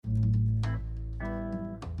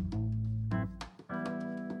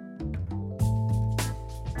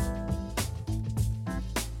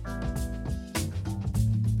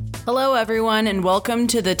Hello, everyone, and welcome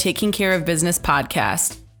to the Taking Care of Business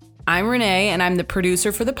podcast. I'm Renee, and I'm the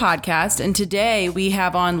producer for the podcast. And today we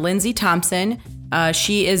have on Lindsay Thompson.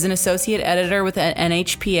 She is an associate editor with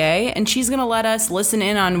NHPA, and she's going to let us listen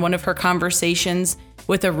in on one of her conversations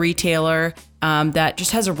with a retailer that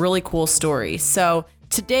just has a really cool story. So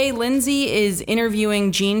today, Lindsay is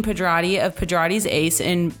interviewing Gene Pedrati of Pedrati's Ace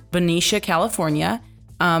in Benicia, California.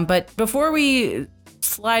 But before we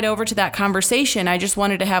slide over to that conversation, I just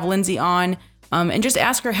wanted to have Lindsay on and just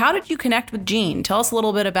ask her, how did you connect with Gene? Tell us a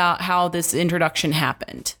little bit about how this introduction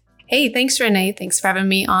happened. Hey, thanks, Renee. Thanks for having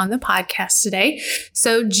me on the podcast today.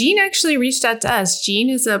 So Gene actually reached out to us. Gene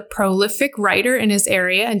is a prolific writer in his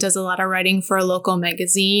area and does a lot of writing for a local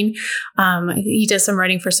magazine. He does some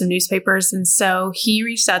writing for some newspapers. And so he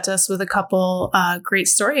reached out to us with a couple great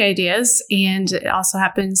story ideas. And it also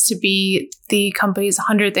happens to be the company's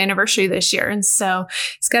 100th anniversary this year. And so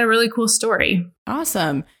it's got a really cool story.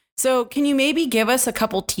 Awesome. So can you maybe give us a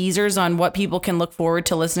couple teasers on what people can look forward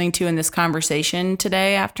to listening to in this conversation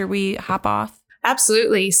today after we hop off?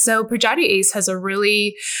 Absolutely. So Pedrati Ace has a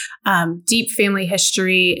really deep family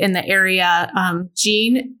history in the area.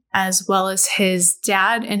 Gene, as well as his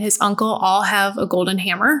dad and his uncle, all have a golden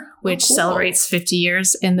hammer, which celebrates 50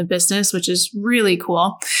 years in the business, which is really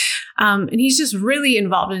cool. And he's just really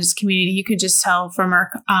involved in his community. You can just tell from our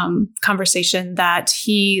conversation that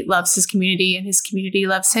he loves his community and his community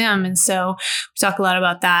loves him. And so we talk a lot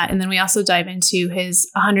about that. And then we also dive into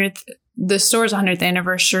the store's 100th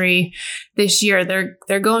anniversary this year.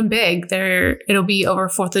 They're going big. It'll be over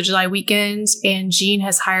 4th of July weekend, and Gene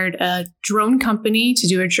has hired a drone company to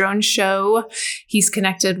do a drone show. He's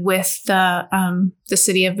connected with the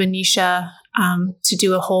city of Benicia to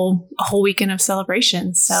do a whole weekend of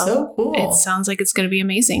celebration. So cool. It sounds like it's going to be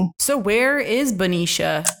amazing. So where is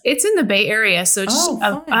Benicia? It's in the Bay Area. So just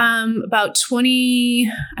about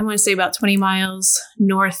 20 miles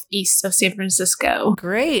northeast of San Francisco.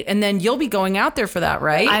 Great. And then you'll be going out there for that,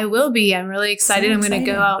 right? I will be. I'm really excited. So I'm going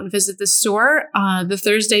to go out and visit the store the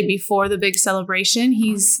Thursday before the big celebration.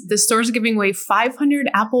 The store's giving away 500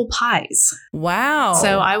 apple pies. Wow.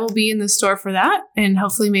 So I will be in the store for that and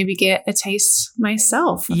hopefully maybe get a taste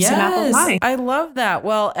myself of some apple pie. I love that.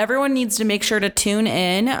 Well, everyone needs to make sure to tune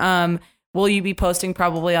in. Will you be posting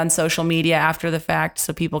probably on social media after the fact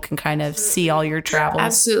so people can kind of see all your travels?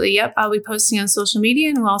 Absolutely. Yep. I'll be posting on social media,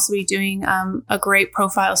 and we'll also be doing a great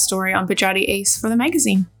profile story on Pedrati Ace for the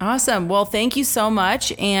magazine. Awesome. Well, thank you so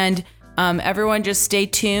much. And everyone just stay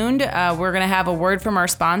tuned. We're going to have a word from our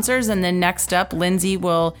sponsors. And then next up, Lindsay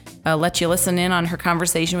will let you listen in on her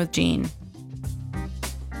conversation with Gene.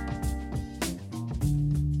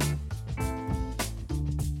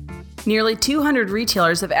 Nearly 200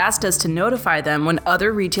 retailers have asked us to notify them when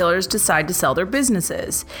other retailers decide to sell their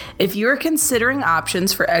businesses. If you're considering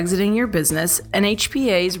options for exiting your business,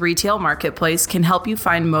 NHPA's retail marketplace can help you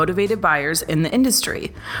find motivated buyers in the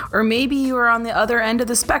industry. Or maybe you are on the other end of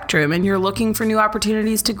the spectrum and you're looking for new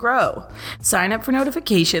opportunities to grow. Sign up for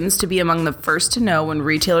notifications to be among the first to know when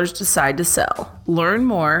retailers decide to sell. Learn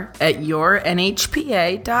more at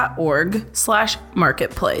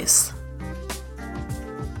yournhpa.org/marketplace.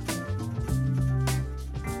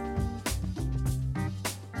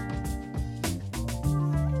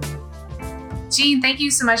 Gene, thank you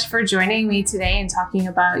so much for joining me today and talking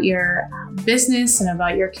about your business and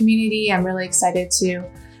about your community. I'm really excited to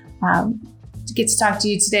get to talk to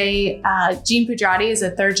you today. Gene Pedrati is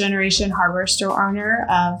a third-generation hardware store owner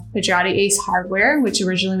of Pedrati Ace Hardware, which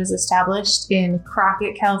originally was established in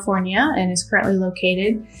Crockett, California, and is currently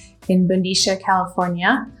located in Benicia,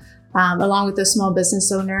 California. Along with being a small business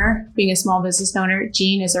owner,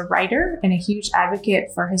 Gene is a writer and a huge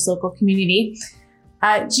advocate for his local community.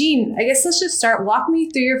 Gene, I guess let's just start. Walk me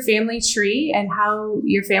through your family tree and how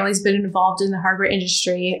your family's been involved in the hardware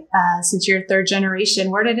industry since you're third generation.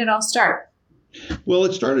 Where did it all start? Well,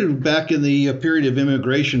 it started back in the period of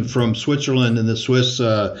immigration from Switzerland and the Swiss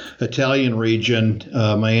Italian region.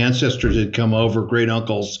 My ancestors had come over, great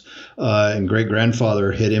uncles and great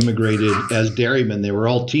grandfather had immigrated as dairymen. They were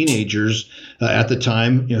all teenagers at the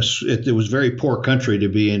time. It was a very poor country to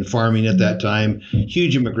be in, farming at that time,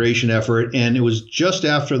 huge immigration effort. And it was just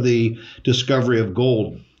after the discovery of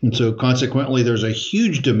gold. And so consequently, there's a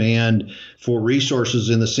huge demand for resources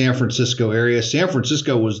in the San Francisco area. San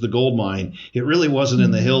Francisco was the gold mine. It really wasn't in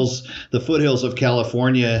the hills, the foothills of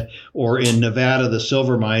California, or in Nevada, the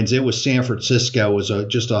silver mines. It was San Francisco. It was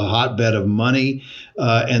just a hotbed of money,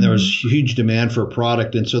 and there was huge demand for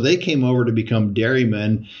product. And so they came over to become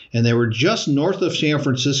dairymen, and they were just north of San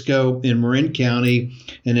Francisco in Marin County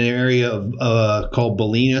in an area called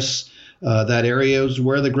Bolinas. That area was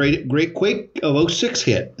where the great quake of '06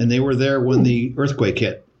 hit, and they were there when the earthquake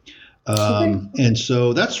hit. And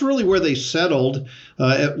so that's really where they settled.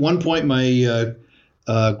 At one point, my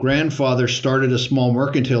grandfather started a small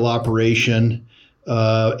mercantile operation.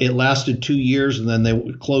 It lasted 2 years, and then they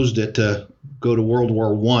closed it to go to World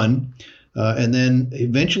War I. And then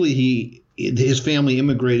eventually his family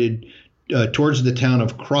immigrated towards the town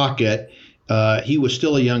of Crockett. He was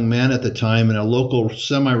still a young man at the time, and a local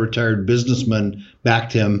semi-retired businessman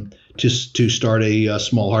backed him to start a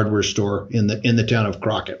small hardware store in the town of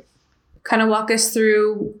Crockett. Kind of walk us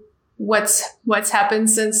through what's happened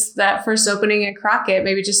since that first opening in Crockett.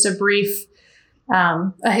 Maybe just a brief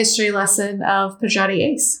a history lesson of Pajati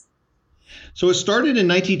Ace. So it started in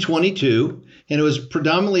 1922. And it was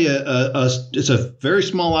predominantly it's a very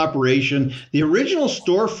small operation. The original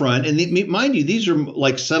storefront, and mind you, these are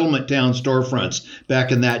like settlement town storefronts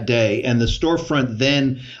back in that day. And the storefront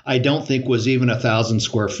then, I don't think was even 1,000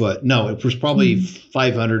 square foot. No, it was probably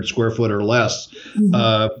 500 square foot or less.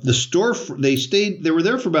 The store, they were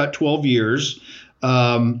there for about 12 years,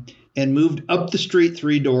 and moved up the street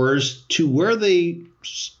 3 doors to where they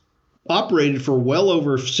operated for well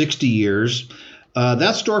over 60 years.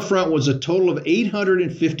 That storefront was a total of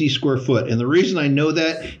 850 square foot. And the reason I know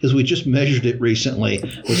that is we just measured it recently.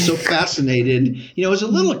 I was so fascinated. As a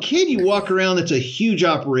little kid, you walk around, it's a huge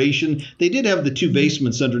operation. They did have the 2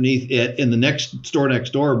 basements underneath it in the next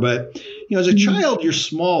door. But, as a child, you're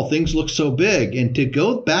small. Things look so big. And to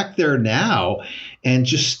go back there now and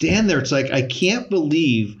just stand there, it's like, I can't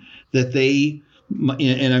believe that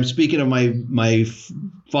and I'm speaking of my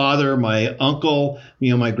father, my uncle,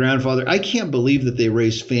 my grandfather. I can't believe that they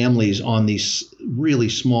raised families on these really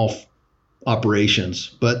small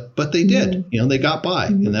operations, but they did. They got by,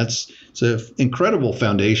 and it's an incredible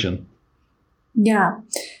foundation. Yeah.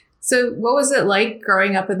 So, what was it like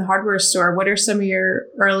growing up in the hardware store? What are some of your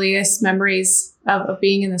earliest memories of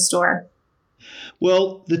being in the store?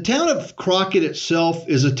 Well, the town of Crockett itself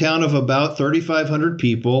is a town of about 3,500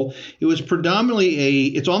 people. It was predominantly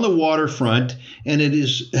it's on the waterfront, and it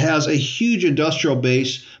has a huge industrial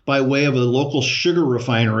base by way of a local sugar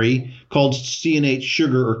refinery called C&H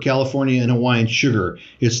Sugar, or California and Hawaiian Sugar.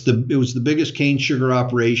 It was the biggest cane sugar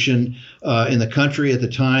operation in the country at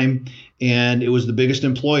the time, and it was the biggest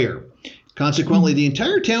employer. Consequently, the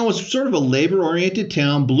entire town was sort of a labor-oriented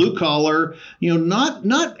town, blue-collar,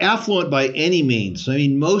 not affluent by any means. I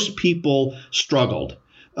mean, most people struggled.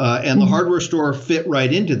 And the hardware store fit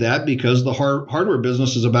right into that because the hardware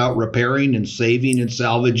business is about repairing and saving and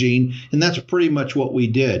salvaging, and that's pretty much what we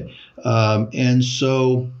did. And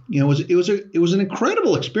so, it was an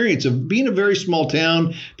incredible experience of being a very small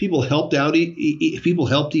town. People helped out. People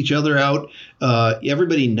helped each other out.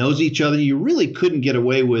 Everybody knows each other. You really couldn't get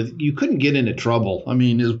you couldn't get into trouble. I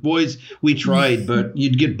mean, as boys, we tried, but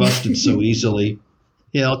you'd get busted so easily.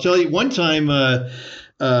 Yeah, I'll tell you one time.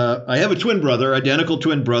 I have a identical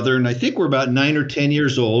twin brother, and I think we're about 9 or 10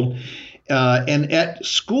 years old. And at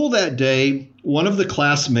school that day, one of the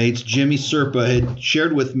classmates, Jimmy Serpa, had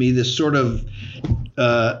shared with me this sort of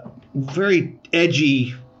very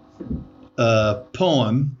edgy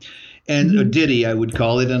poem, and a ditty, I would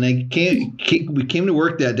call it. And we came to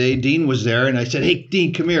work that day. Dean was there, and I said, "Hey,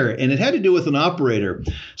 Dean, come here." And it had to do with an operator.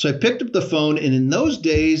 So I picked up the phone, and in those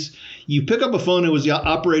days, you pick up a phone, it was the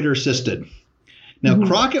operator assisted. Now,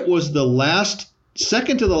 Crockett was the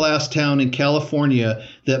second to the last town in California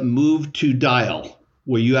that moved to dial,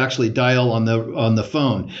 where you actually dial on the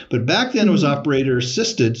phone. But back then it was operator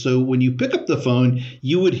assisted. So when you pick up the phone,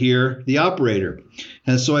 you would hear the operator.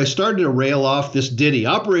 And so I started to rail off this ditty.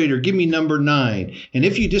 "Operator, give me number 9. And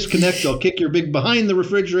if you disconnect, I'll kick your big behind the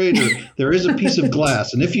refrigerator. There is a piece of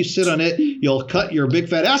glass. And if you sit on it, you'll cut your big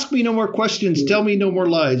fat. Ask me no more questions. Tell me no more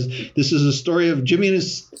lies. This is a story of Jimmy and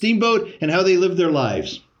his steamboat and how they lived their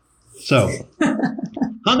lives." So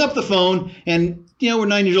hung up the phone, and we're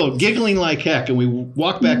 9 years old, giggling like heck, and we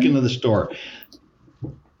walked back into the store.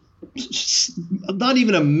 Not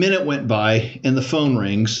even a minute went by, and the phone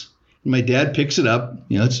rings. My dad picks it up.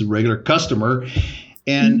 It's a regular customer.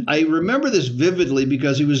 And I remember this vividly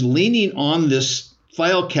because he was leaning on this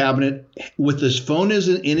file cabinet with his phone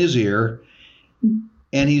in his ear.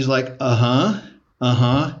 And he's like, uh-huh.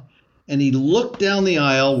 And he looked down the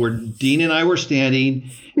aisle where Dean and I were standing,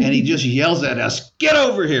 and he just yells at us, "Get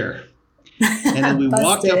over here." And then we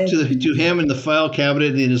walked up to him in the file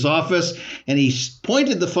cabinet in his office, and he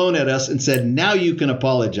pointed the phone at us and said, "Now you can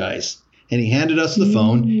apologize." And he handed us the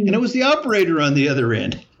phone, and it was the operator on the other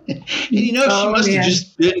end. And she must have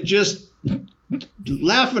just been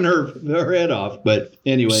laughing her head off. But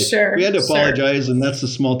anyway, we had to apologize, and that's the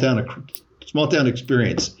small town of small town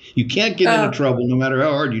experience. You can't get into trouble no matter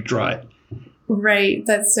how hard you try. Right.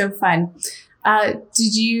 That's so fun.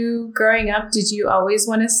 Growing up, did you always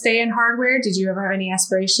want to stay in hardware? Did you ever have any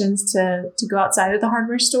aspirations to go outside of the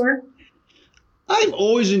hardware store? I've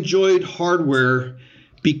always enjoyed hardware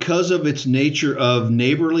because of its nature of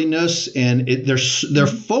neighborliness, and they're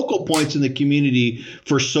focal points in the community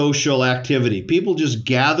for social activity. People just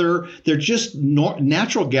gather. They're just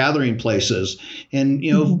natural gathering places.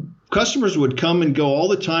 And, customers would come and go all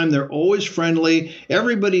the time. They're always friendly.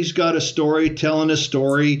 Everybody's got a story, telling a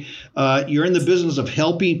story. You're in the business of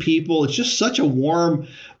helping people. It's just such a warm,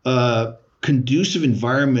 conducive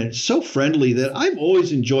environment. It's so friendly that I've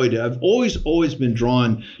always enjoyed it. I've always been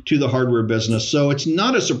drawn to the hardware business. So it's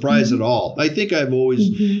not a surprise at all. I think I've always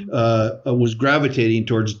was gravitating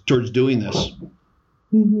towards doing this.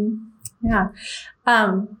 Mm-hmm. Yeah.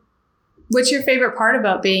 What's your favorite part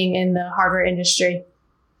about being in the hardware industry?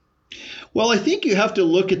 Well, I think you have to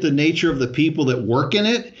look at the nature of the people that work in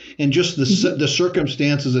it and just the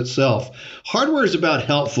circumstances itself. Hardware is about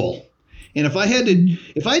helpful. And if I had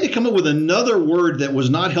to come up with another word that was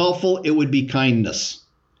not helpful, it would be kindness,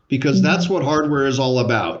 because that's what hardware is all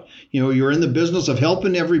about. You're in the business of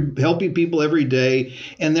helping people every day,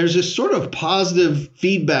 and there's this sort of positive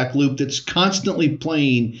feedback loop that's constantly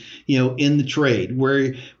playing, in the trade,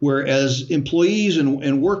 where as employees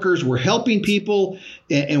and workers, we're helping people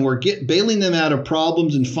and we're bailing them out of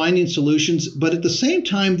problems and finding solutions. But at the same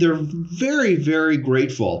time, they're very, very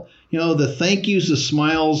grateful. The thank yous, the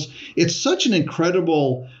smiles. It's such an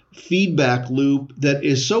incredible feedback loop that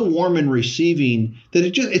is so warm and receiving that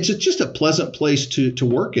it's just a pleasant place to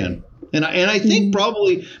work in. And I think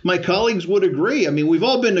probably my colleagues would agree. I mean, we've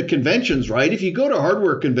all been to conventions, right? If you go to a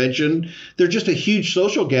hardware convention, they're just a huge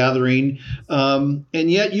social gathering. And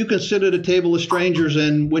yet you can sit at a table of strangers,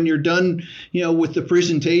 and when you're done, with the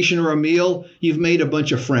presentation or a meal, you've made a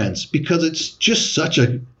bunch of friends, because it's just such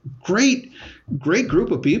a great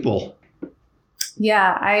group of people.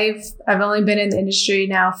 Yeah, I've only been in the industry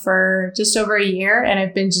now for just over a year, and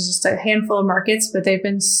I've been to just a handful of markets, but they've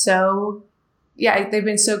been so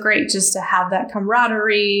great just to have that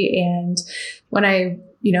camaraderie. And when I,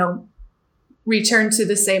 return to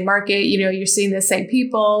the same market, you're seeing the same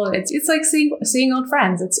people. It's like seeing old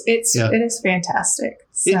friends. It is fantastic.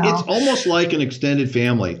 So. It's almost like an extended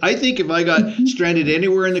family. I think if I got stranded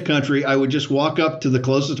anywhere in the country, I would just walk up to the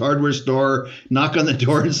closest hardware store, knock on the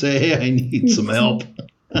door, and say, "Hey, I need some help."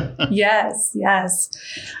 Yes.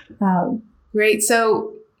 Great.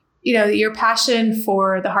 So, your passion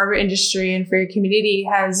for the hardware industry and for your community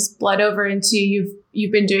has bled over into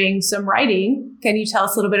you've been doing some writing. Can you tell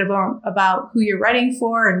us a little bit about who you're writing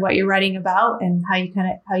for and what you're writing about, and how you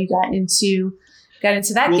got into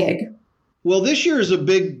that gig? Well, this year is a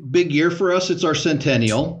big year for us. It's our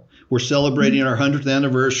centennial. We're celebrating our 100th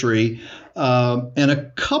anniversary. And a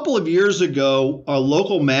couple of years ago, a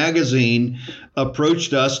local magazine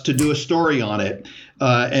approached us to do a story on it.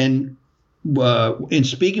 In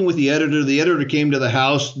speaking with the editor came to the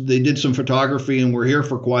house. They did some photography and were here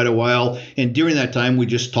for quite a while. And during that time, we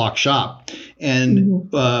just talked shop. And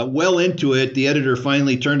well into it, the editor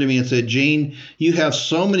finally turned to me and said, "Gene, you have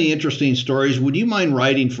so many interesting stories. Would you mind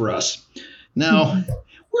writing for us?" Now,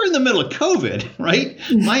 we're in the middle of COVID, right?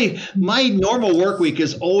 My normal work week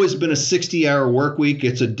has always been a 60-hour work week.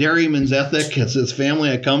 It's a dairyman's ethic. It's this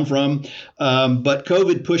family I come from. But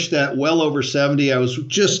COVID pushed that well over 70.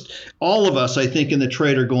 All of us, I think, in the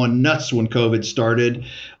trade are going nuts when COVID started.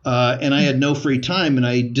 And I had no free time, and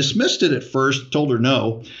I dismissed it at first, told her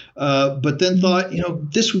no, but then thought,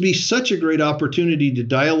 this would be such a great opportunity to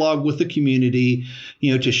dialogue with the community,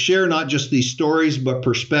 to share not just these stories, but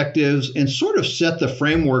perspectives, and sort of set the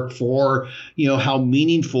framework for, how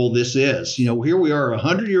meaningful this is. Here we are, a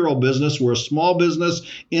 100-year-old business. We're a small business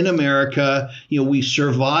in America. We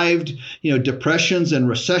survived, depressions and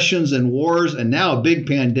recessions and wars, and now a big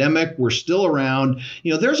pandemic. We're still around.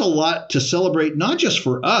 There's a lot to celebrate, not just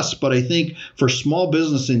for us, but I think for small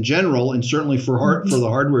business in general, and certainly for the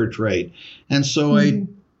hardware trade. And so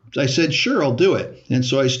I said, sure, I'll do it. And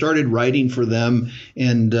so I started writing for them,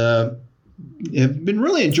 and have been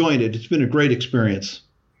really enjoying it. It's been a great experience.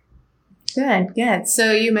 Good.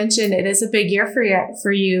 So you mentioned it is a big year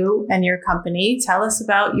for you and your company. Tell us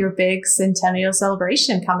about your big centennial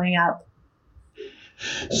celebration coming up.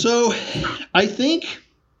 So I think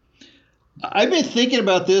I've been thinking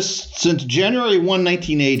about this since January 1,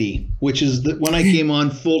 1980, which is when I came on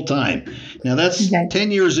full time. Now that's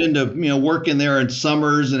 10 years into working there in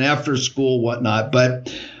summers and after school, whatnot.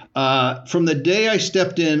 But From the day I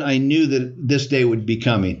stepped in, I knew that this day would be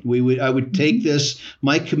coming. I would take this.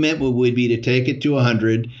 My commitment would be to take it to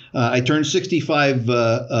 100. I turned 65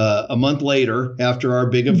 a month later after our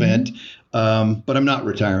big event, but I'm not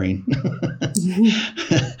retiring.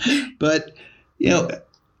 But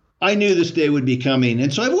I knew this day would be coming,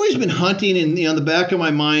 and so I've always been hunting in the back of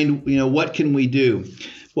my mind. What can we do?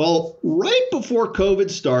 Well, right before COVID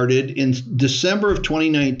started in December of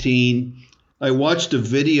 2019. I watched a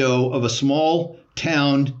video of a small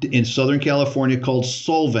town in Southern California called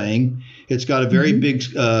Solvang. It's got a very big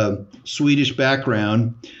Swedish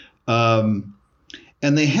background. And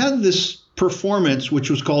they had this performance,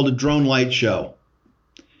 which was called a drone light show.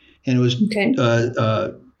 And it was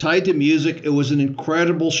tied to music. It was an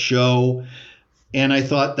incredible show. And I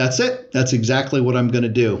thought, that's it. That's exactly what I'm going to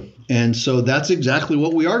do. And so that's exactly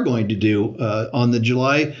what we are going to do on the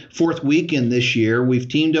July 4th weekend this year. We've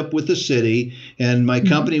teamed up with the city, and my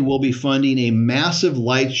company will be funding a massive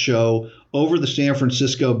light show over the San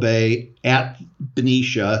Francisco Bay at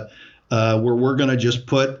Benicia, where we're going to just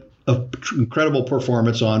put an incredible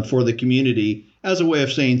performance on for the community as a way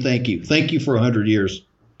of saying thank you. Thank you for 100 years.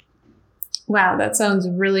 Wow, that sounds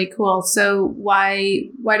really cool. So why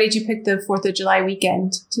did you pick the 4th of July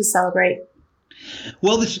weekend to celebrate?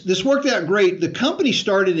 Well, this worked out great. The company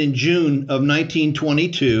started in June of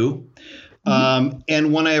 1922.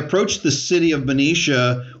 And when I approached the city of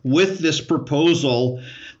Benicia with this proposal,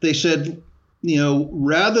 they said,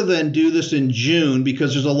 rather than do this in June,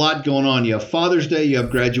 because there's a lot going on, you have Father's Day, you have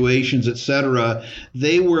graduations, et cetera,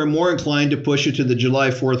 they were more inclined to push it to the July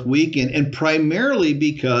 4th weekend, and primarily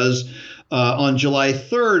because on July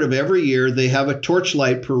 3rd of every year, they have a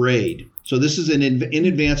torchlight parade. So this is in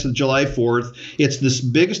advance of July 4th. It's this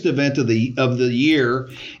biggest event of the year.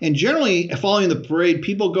 And generally, following the parade,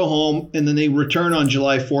 people go home and then they return on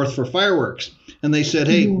July 4th for fireworks. And they said,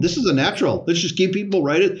 hey, this is a natural. Let's just keep people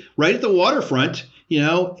right at the waterfront,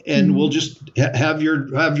 and we'll just have your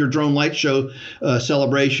drone light show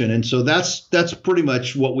celebration. And so that's pretty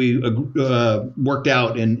much what we worked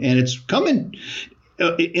out. And it's coming.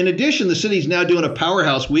 In addition, the city's now doing a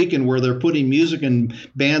powerhouse weekend where they're putting music and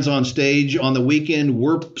bands on stage on the weekend.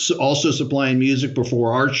 We're also supplying music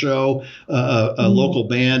before our show, a local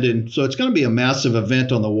band. And so it's going to be a massive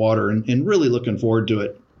event on the water, and really looking forward to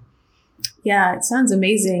it. Yeah, it sounds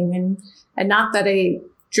amazing. And not that a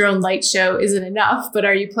drone light show isn't enough, but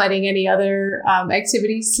are you planning any other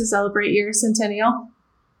activities to celebrate your centennial?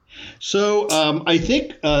 So I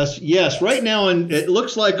think, yes, right now, and it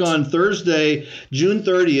looks like on Thursday, June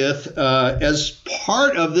 30th, as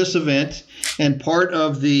part of this event and part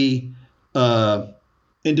of the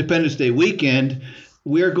Independence Day weekend,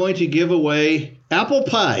 we are going to give away apple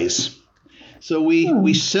pies. So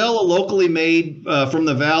we sell a locally made from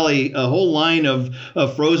the Valley a whole line of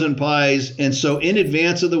frozen pies. And so in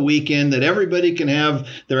advance of the weekend that everybody can have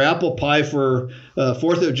their apple pie for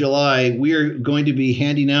 4th of July, we are going to be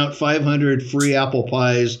handing out 500 free apple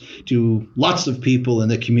pies to lots of people in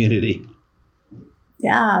the community.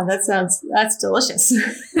 Yeah, that's delicious.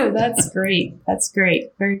 That's great. That's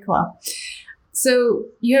great. Very cool. So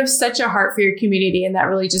you have such a heart for your community, and that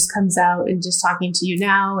really just comes out in just talking to you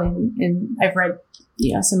now. And I've read,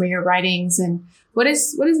 some of your writings. And what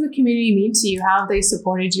does the community mean to you? How have they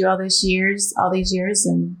supported you all these years?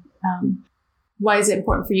 And why is it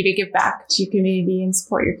important for you to give back to your community and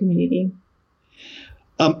support your community?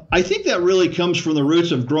 I think that really comes from the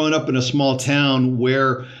roots of growing up in a small town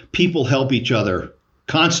where people help each other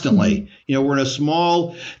constantly. We're in a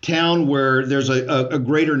small town where there's a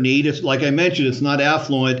greater need. It's like I mentioned, it's not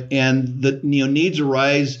affluent, and the needs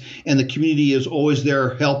arise, and the community is always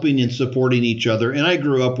there helping and supporting each other. And I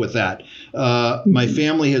grew up with that. My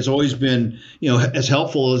family has always been, as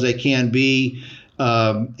helpful as they can be,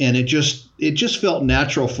 and it just felt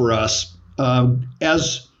natural for us.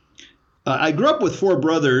 I grew up with four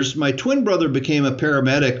brothers. My twin brother became a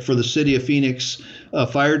paramedic for the City of Phoenix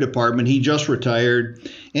Fire Department. He just retired.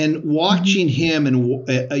 And watching him and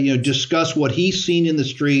discuss what he's seen in the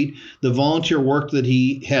street, the volunteer work that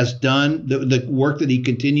he has done, the work that he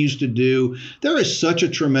continues to do, there is such a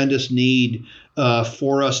tremendous need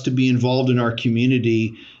for us to be involved in our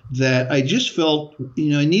community that I just felt,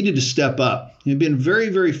 I needed to step up. I've been very,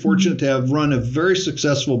 very fortunate to have run a very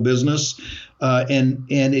successful business. And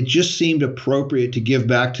it just seemed appropriate to give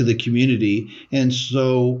back to the community. And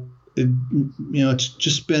so, it's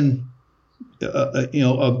just been,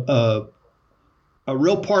 a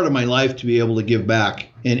real part of my life to be able to give back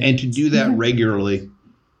and to do that regularly.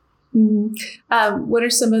 What are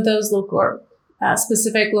some of those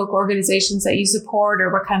specific local organizations that you support,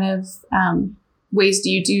 or what kind of ways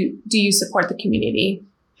do you support the community?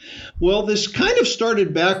 Well, this kind of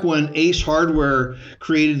started back when Ace Hardware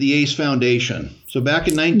created the Ace Foundation. So back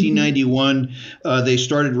in 1991, they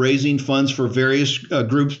started raising funds for various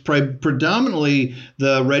groups, predominantly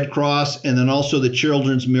the Red Cross and then also the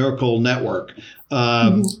Children's Miracle Network.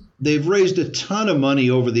 They've raised a ton of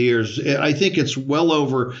money over the years. I think it's well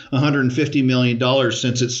over $150 million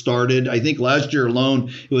since it started. I think last year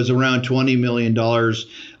alone, it was around $20 million.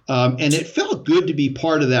 And it felt good to be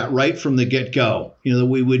part of that right from the get-go, that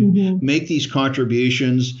we would make these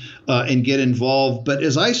contributions and get involved. But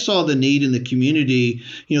as I saw the need in the community,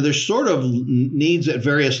 there's sort of needs at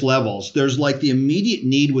various levels. There's like the immediate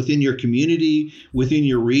need within your community, within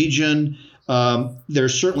your region.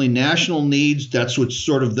 There's certainly national needs. That's what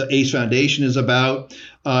sort of the ACE Foundation is about.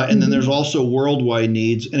 And then there's also worldwide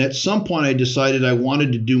needs. And at some point, I decided I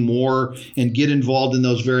wanted to do more and get involved in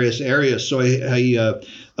those various areas. So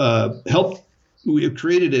we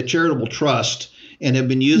created a charitable trust and have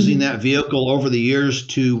been using that vehicle over the years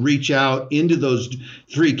to reach out into those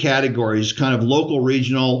three categories, kind of local,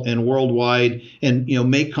 regional, and worldwide, and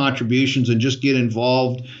make contributions and just get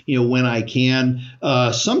involved, when I can.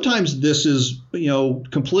 Sometimes this is,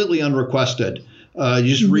 completely unrequested. You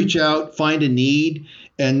just reach out, find a need,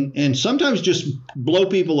 and sometimes just blow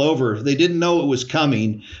people over. They didn't know it was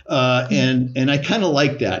coming, and I kind of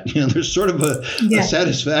like that. There's sort of a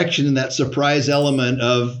satisfaction in that surprise element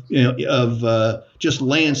of just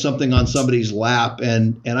laying something on somebody's lap,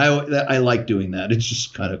 and I like doing that. It's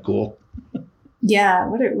just kind of cool. Yeah,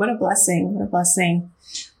 what a blessing! What a blessing.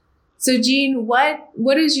 So, Gene,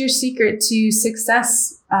 what is your secret to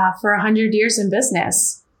success for 100 years in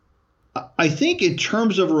business? I think in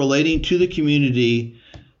terms of relating to the community,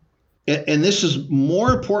 and this is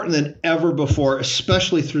more important than ever before,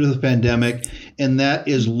 especially through the pandemic, and that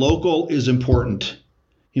is local is important.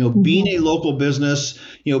 Being a local business,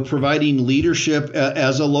 providing leadership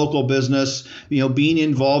as a local business, being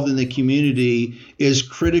involved in the community is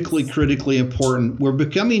critically important. We're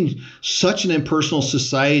becoming such an impersonal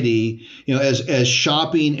society, as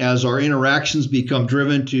shopping, as our interactions become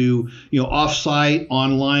driven to, offsite,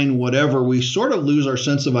 online, whatever, we sort of lose our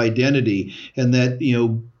sense of identity, and that,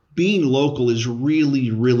 being local is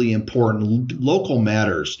really important. Local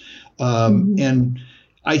matters. And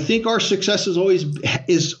I think our success has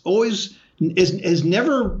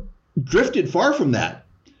never drifted far from that.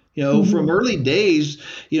 From early days,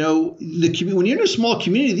 when you're in a small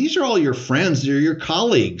community, these are all your friends. They're your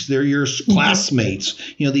colleagues. They're your classmates.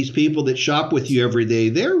 These people that shop with you every day.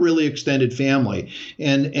 They're really extended family.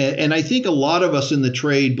 And I think a lot of us in the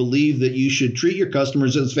trade believe that you should treat your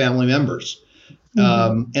customers as family members.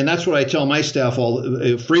 And that's what I tell my staff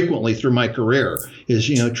frequently through my career is,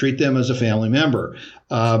 treat them as a family member.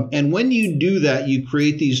 And when you do that, you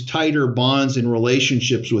create these tighter bonds and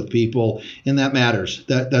relationships with people, and that matters.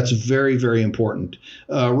 That's very, very important.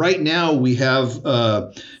 Right now, we have,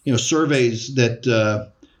 surveys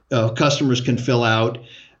that customers can fill out,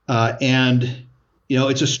 and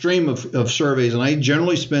it's a stream of surveys, and I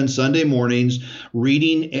generally spend Sunday mornings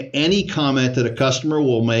reading any comment that a customer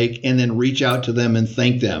will make and then reach out to them and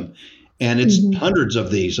thank them. And it's hundreds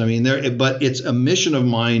of these. I mean, but it's a mission of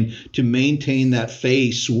mine to maintain that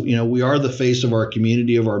face. We are the face of our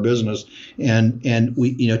community, of our business, and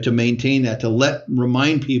we, to maintain that, to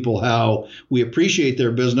remind people how we appreciate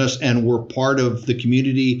their business and we're part of the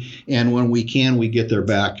community. And when we can, we get their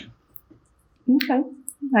back. Okay.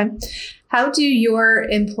 How do your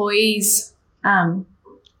employees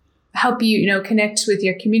help you, connect with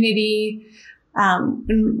your community?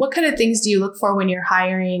 And what kind of things do you look for when you're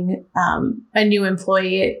hiring a new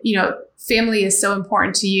employee? Family is so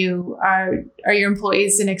important to you. Are your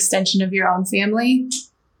employees an extension of your own family?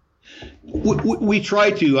 We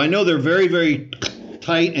try to. I know they're very, very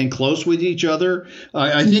tight and close with each other.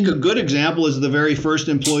 I think a good example is the very first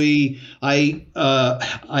employee I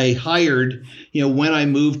hired, when I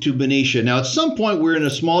moved to Benicia. Now, at some point, we're in a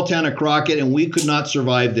small town of Crockett, and we could not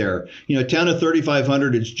survive there. A town of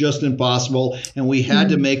 3,500, it's just impossible, and we had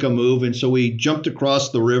to make a move. And so we jumped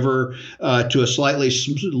across the river to a slightly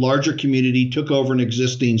larger community, took over an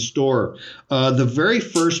existing store. The very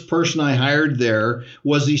first person I hired there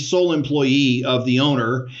was the sole employee of the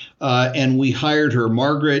owner, and we hired her.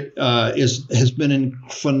 Margaret has been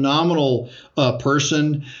a phenomenal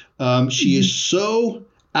person. She is so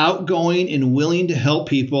outgoing and willing to help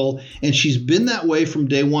people, and she's been that way from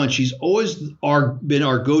day one. She's always been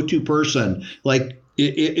our go-to person. Like,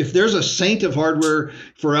 if there's a saint of hardware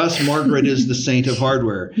for us, Margaret is the saint of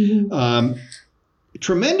hardware.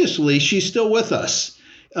 Tremendously, she's still with us.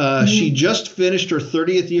 She just finished her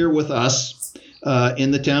 30th year with us.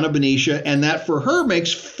 in the town of Benicia, and that for her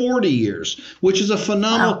makes 40 years, which is a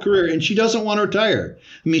phenomenal career, and she doesn't want to retire.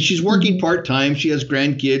 I mean, she's working part-time, she has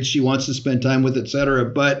grandkids she wants to spend time with, et cetera,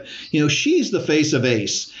 but she's the face of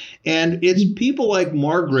ACE. And it's people like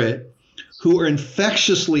Margaret who are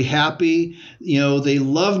infectiously happy.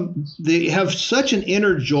 They have such an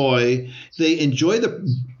inner joy. They enjoy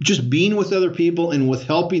just being with other people and with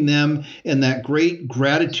helping them, and that great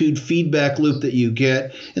gratitude feedback loop that you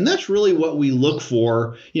get. And that's really what we look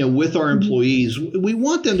for, with our employees. We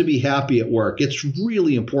want them to be happy at work. It's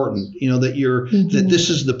really important, that this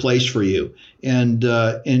is the place for you. And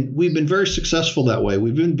we've been very successful that way.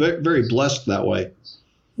 We've been very blessed that way.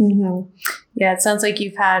 Mm-hmm. Yeah, it sounds like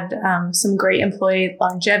you've had some great employee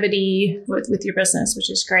longevity with your business, which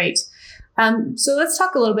is great. So let's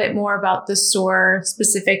talk a little bit more about the store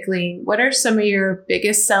specifically. What are some of your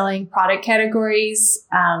biggest selling product categories?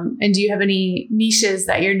 And do you have any niches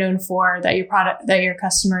that you're known for that your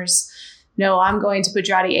customers know? I'm going to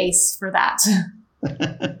Pedrotti Ace for that.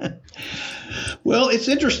 Well, it's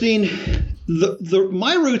interesting.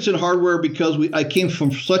 My roots in hardware, because I came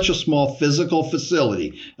from such a small physical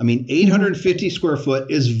facility. I mean, 850 square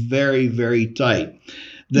foot is very, very tight.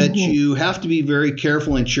 That you have to be very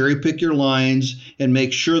careful and cherry pick your lines and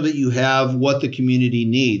make sure that you have what the community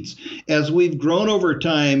needs. As we've grown over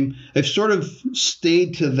time, I've sort of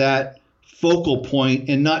stayed to that focal point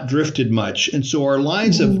and not drifted much. And so our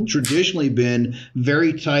lines have traditionally been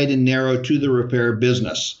very tight and narrow to the repair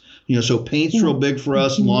business. So paint's real big for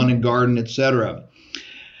us, lawn and garden, et cetera.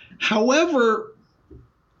 However,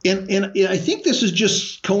 and I think this is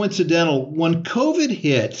just coincidental, when COVID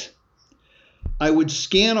hit, I would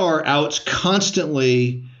scan our outs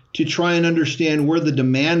constantly to try and understand where the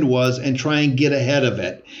demand was and try and get ahead of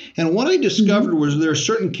it. And what I discovered was there are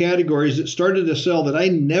certain categories that started to sell that I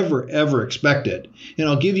never, ever expected. And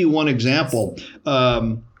I'll give you one example.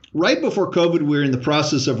 Right before COVID, we were in the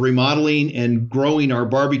process of remodeling and growing our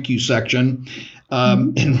barbecue section.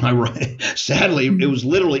 And sadly, it was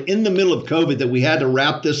literally in the middle of COVID that we had to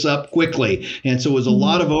wrap this up quickly. And so it was a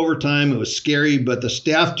lot of overtime. It was scary, but the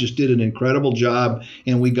staff just did an incredible job,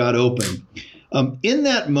 and we got open. In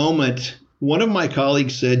that moment, one of my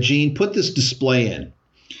colleagues said, "Gene, put this display in."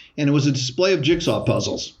 And it was a display of jigsaw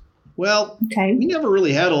puzzles. Well, we never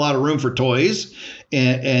really had a lot of room for toys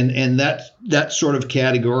and that sort of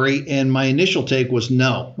category. And my initial take was,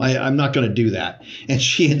 no, I'm not going to do that. And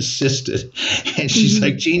she insisted. And she's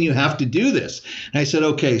like, "Gene, you have to do this." And I said,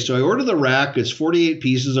 okay. So I ordered the rack. It's 48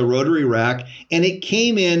 pieces, a rotary rack. And it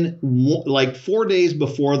came in like 4 days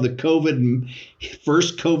before the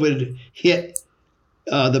first COVID hit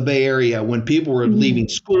the Bay Area, when people were leaving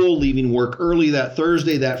school, leaving work early that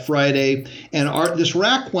Thursday, that Friday, and this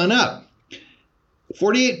rack went up.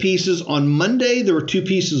 48 pieces. On Monday, there were 2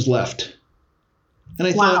 pieces left. And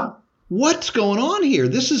I thought, what's going on here?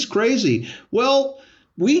 This is crazy. Well,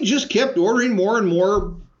 we just kept ordering more and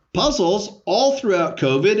more puzzles all throughout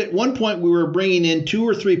COVID. At one point, we were bringing in 2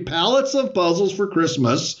 or 3 pallets of puzzles for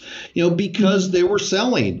Christmas, because they were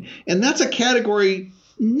selling. And that's a category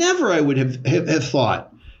never I would have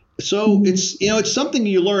thought. So it's something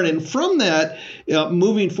you learn. And from that,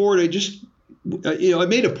 moving forward, I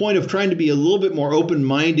made a point of trying to be a little bit more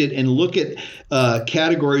open-minded and look at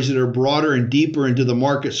categories that are broader and deeper into the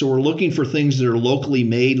market. So we're looking for things that are locally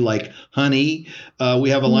made, like honey.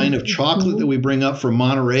 We have a line of chocolate that we bring up from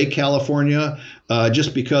Monterey, California,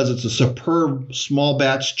 just because it's a superb small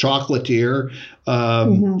batch chocolatier.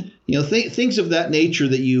 Things of that nature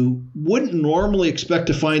that you wouldn't normally expect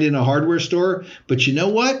to find in a hardware store. But you know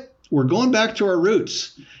what? We're going back to our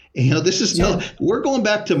roots. We're going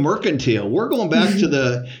back to mercantile. We're going back to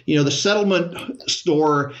the settlement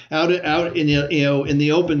store out in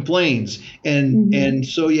the open plains. And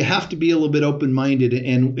so you have to be a little bit open-minded.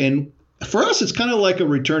 And for us, it's kind of like a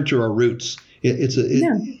return to our roots. Yeah,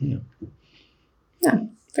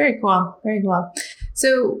 very cool. Very cool.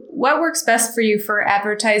 So what works best for you for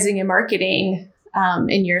advertising and marketing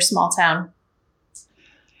in your small town?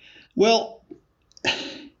 Well,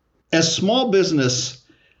 as small business,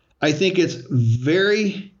 I think it's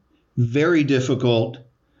very, very difficult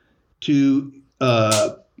to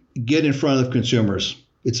get in front of consumers.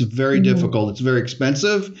 It's very difficult. It's very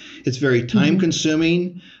expensive. It's very time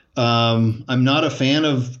consuming. I'm not a fan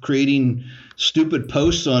of creating stupid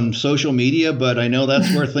posts on social media, but I know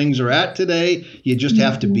that's where things are at today. You just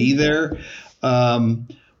have to be there.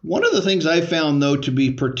 One of the things I found, though, to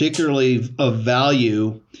be particularly of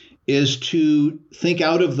value is to think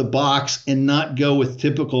out of the box and not go with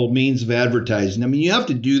typical means of advertising. I mean, you have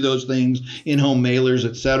to do those things, in-home mailers,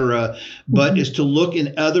 et cetera, but is to look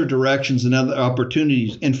in other directions and other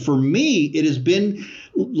opportunities. And for me, it has been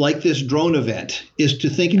like this drone event, is to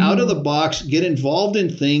think out of the box, get involved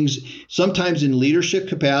in things, sometimes in leadership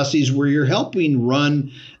capacities where you're helping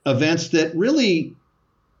run events that really,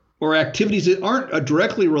 or activities that aren't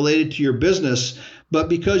directly related to your business, but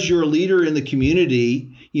because you're a leader in the community,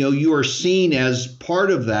 you are seen as part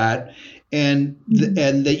of that, and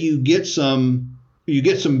and that you get some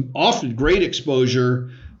often great exposure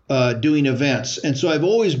doing events. And so I've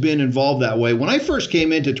always been involved that way. When I first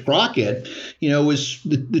came into Crockett, was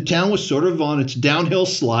the town was sort of on its downhill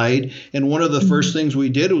slide, and one of the first things we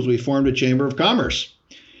did was we formed a Chamber of Commerce.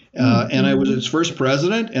 And I was its first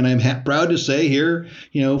president, and I'm proud to say here,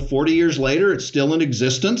 40 years later, it's still in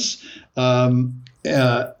existence.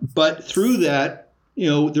 But through that,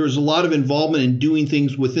 there was a lot of involvement in doing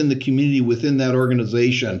things within the community, within that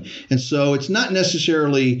organization. And so it's not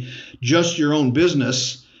necessarily just your own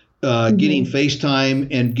business getting face time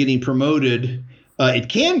and getting promoted. It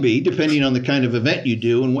can be, depending on the kind of event you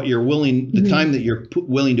do and what you're willing, the time that you're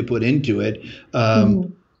willing to put into it.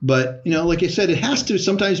 But, like I said, it has to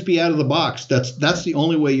sometimes be out of the box. That's the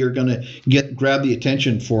only way you're going to grab the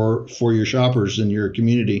attention for your shoppers in your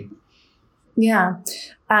community. Yeah.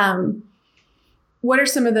 What are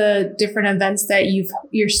some of the different events that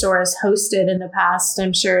your store has hosted in the past?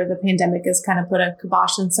 I'm sure the pandemic has kind of put a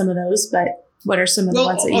kibosh on some of those, but what are some of the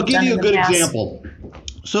ones that you've done in the past? I'll give you a good example.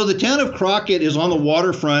 So the town of Crockett is on the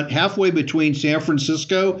waterfront, halfway between San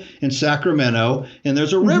Francisco and Sacramento, and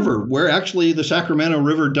there's a river where actually the Sacramento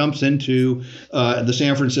River dumps into the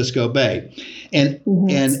San Francisco Bay. And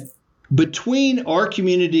between our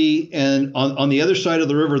community and on the other side of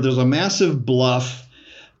the river, there's a massive bluff.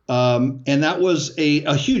 And that was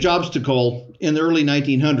a huge obstacle in the early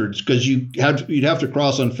 1900s because you'd have to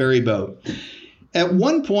cross on ferry boat. At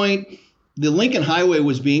one point, the Lincoln Highway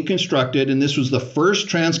was being constructed, and this was the first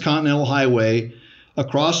transcontinental highway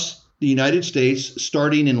across the United States,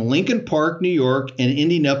 starting in Lincoln Park, New York, and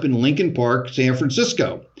ending up in Lincoln Park, San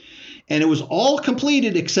Francisco. And it was all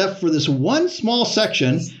completed except for this one small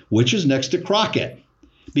section, which is next to Crockett,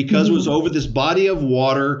 because it was over this body of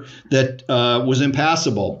water that was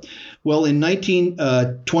impassable. Well, in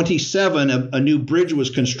 1927, a new bridge was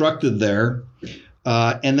constructed there,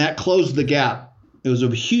 and that closed the gap. It was a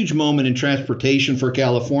huge moment in transportation for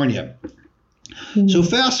California. So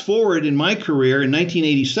fast forward in my career, in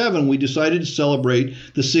 1987, we decided to celebrate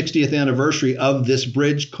the 60th anniversary of this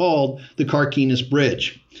bridge called the Carquinez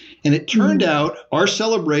Bridge. And it turned out our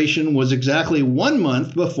celebration was exactly 1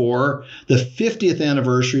 month before the 50th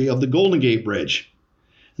anniversary of the Golden Gate Bridge.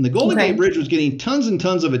 And the Golden Gate Bridge was getting tons and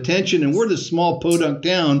tons of attention, and we're this small podunk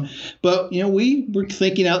town, but we were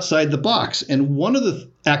thinking outside the box. And one of the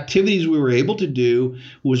activities we were able to do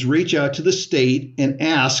was reach out to the state and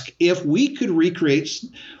ask if we could recreate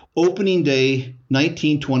opening day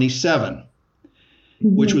 1927,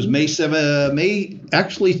 which was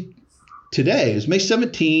today is May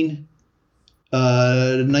 17,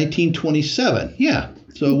 1927. Yeah.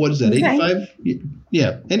 So what is that? 85?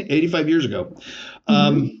 Yeah. 85 years ago.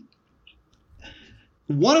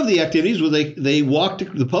 One of the activities was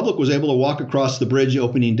the public was able to walk across the bridge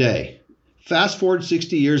opening day. Fast forward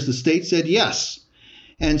 60 years, the state said yes.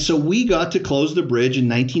 And so we got to close the bridge in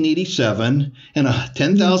 1987, and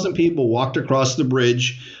 10,000 people walked across the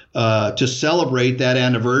bridge to celebrate that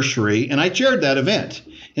anniversary. And I chaired that event.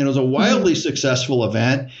 And it was a wildly successful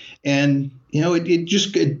event. And, it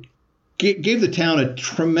just gave the town a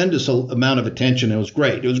tremendous amount of attention. It was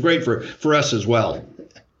great. It was great for us as well.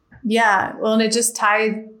 Yeah. Well, and it just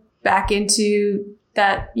tied back into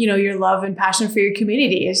that, your love and passion for your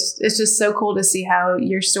community. It's just so cool to see how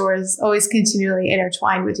your store is always continually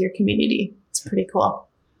intertwined with your community. It's pretty cool.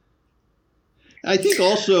 I think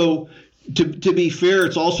also, to be fair,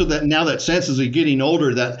 it's also that now that sense as you're getting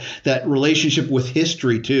older, that relationship with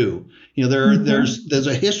history too. There's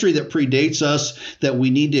a history that predates us that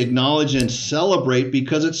we need to acknowledge and celebrate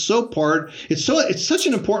because it's such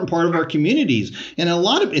an important part of our communities. And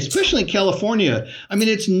especially in California, I mean,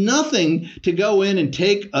 it's nothing to go in and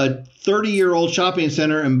take a 30-year-old shopping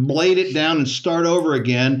center and blade it down and start over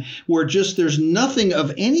again, where there's nothing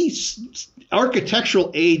of any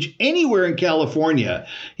architectural age anywhere in California,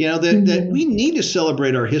 that we need to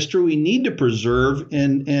celebrate our history. We need to preserve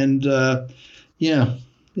and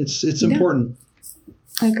it's important.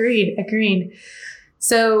 Agreed.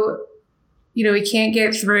 So we can't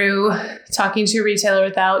get through talking to a retailer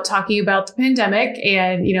without talking about the pandemic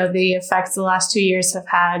and, the effects the last 2 years have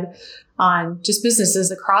had on just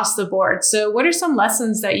businesses across the board. So what are some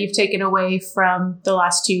lessons that you've taken away from the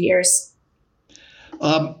last 2 years?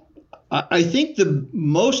 I think the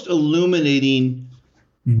most illuminating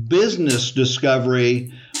business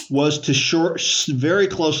discovery was to very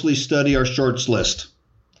closely study our shorts list.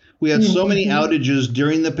 We had so many outages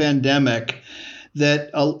during the pandemic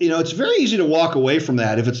that, it's very easy to walk away from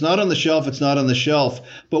that. If it's not on the shelf, it's not on the shelf.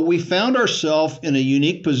 But we found ourselves in a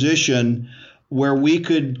unique position where we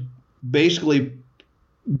could basically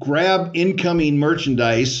grab incoming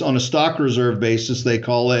merchandise on a stock reserve basis, they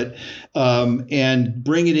call it, and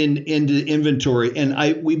bring it into inventory.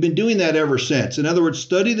 And we've been doing that ever since. In other words,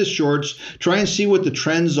 study the shorts, try and see what the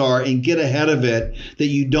trends are and get ahead of it that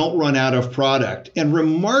you don't run out of product. And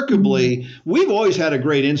remarkably, we've always had a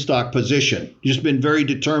great in-stock position, just been very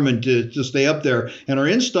determined to stay up there. And our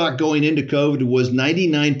in-stock going into COVID was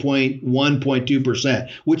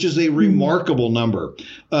 99.1.2%, which is a remarkable number.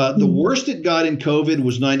 The worst it got in COVID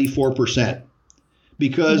was 94%.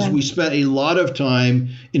 Because we spent a lot of time,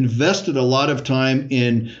 invested a lot of time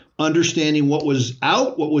in understanding what was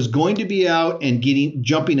out, what was going to be out, and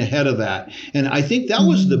jumping ahead of that. And I think that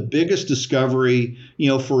was the biggest discovery,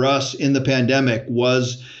 for us in the pandemic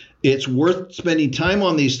was it's worth spending time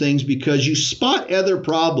on these things because you spot other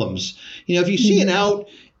problems. If you see an out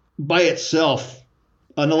by itself,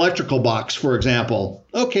 an electrical box, for example,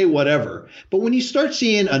 okay, whatever. But when you start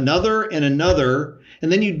seeing another and another,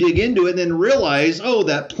 and then you dig into it and then realize,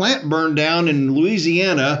 that plant burned down in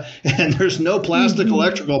Louisiana and there's no plastic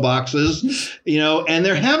electrical boxes, and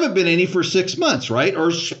there haven't been any for 6 months, right? Or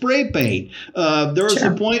spray paint. There was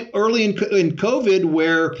a point early in COVID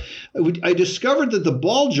where I discovered that the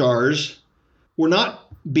ball jars were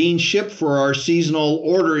not being shipped for our seasonal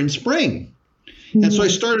order in spring. And so I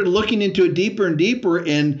started looking into it deeper and deeper.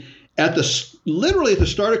 And literally at the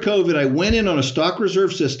start of COVID, I went in on a stock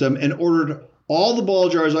reserve system and ordered all the ball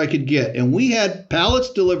jars I could get. And we had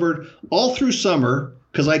pallets delivered all through summer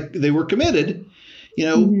because they were committed,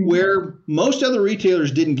 where most other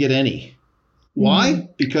retailers didn't get any. Why?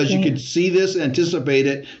 Because you could see this, anticipate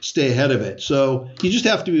it, stay ahead of it. So you just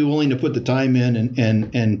have to be willing to put the time in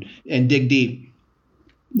and dig deep.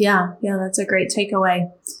 Yeah, that's a great takeaway.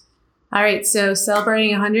 All right, so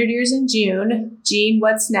celebrating 100 years in June. Jean,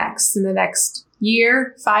 what's next in the next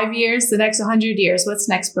year, 5 years, the next 100 years? What's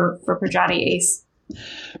next for Prajati Ace?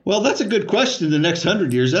 Well, that's a good question. The next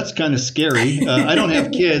 100 years, that's kind of scary. I don't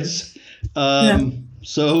have kids.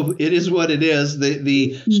 So it is what it is.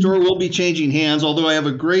 The store will be changing hands, although I have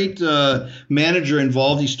a great manager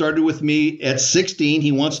involved. He started with me at 16.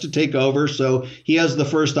 He wants to take over, so he has the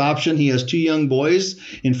first option. He has 2 young boys.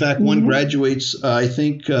 In fact, one graduates, I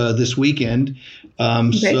think, this weekend.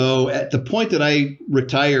 So at the point that I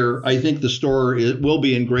retire, I think the store will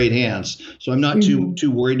be in great hands. So I'm not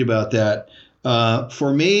too worried about that.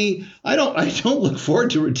 For me, I don't look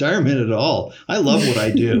forward to retirement at all. I love what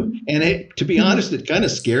I do. And to be honest, it kind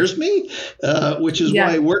of scares me, which is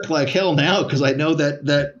why I work like hell now, because I know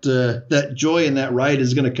that joy and that ride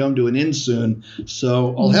is going to come to an end soon.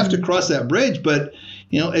 So I'll have to cross that bridge. But,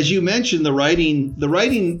 as you mentioned, the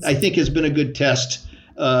writing, I think has been a good test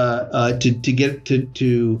to get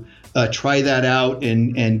to try that out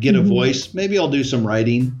and get a voice. Maybe I'll do some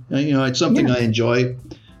writing. It's something I enjoy.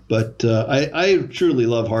 But I truly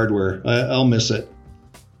love hardware. I'll miss it.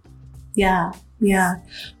 Yeah.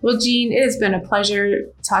 Well, Jean, it has been a pleasure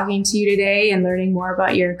talking to you today and learning more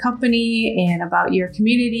about your company and about your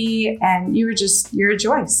community. And you're a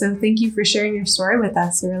joy. So thank you for sharing your story with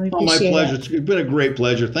us. I really appreciate it. My pleasure. It's been a great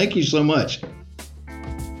pleasure. Thank you so much.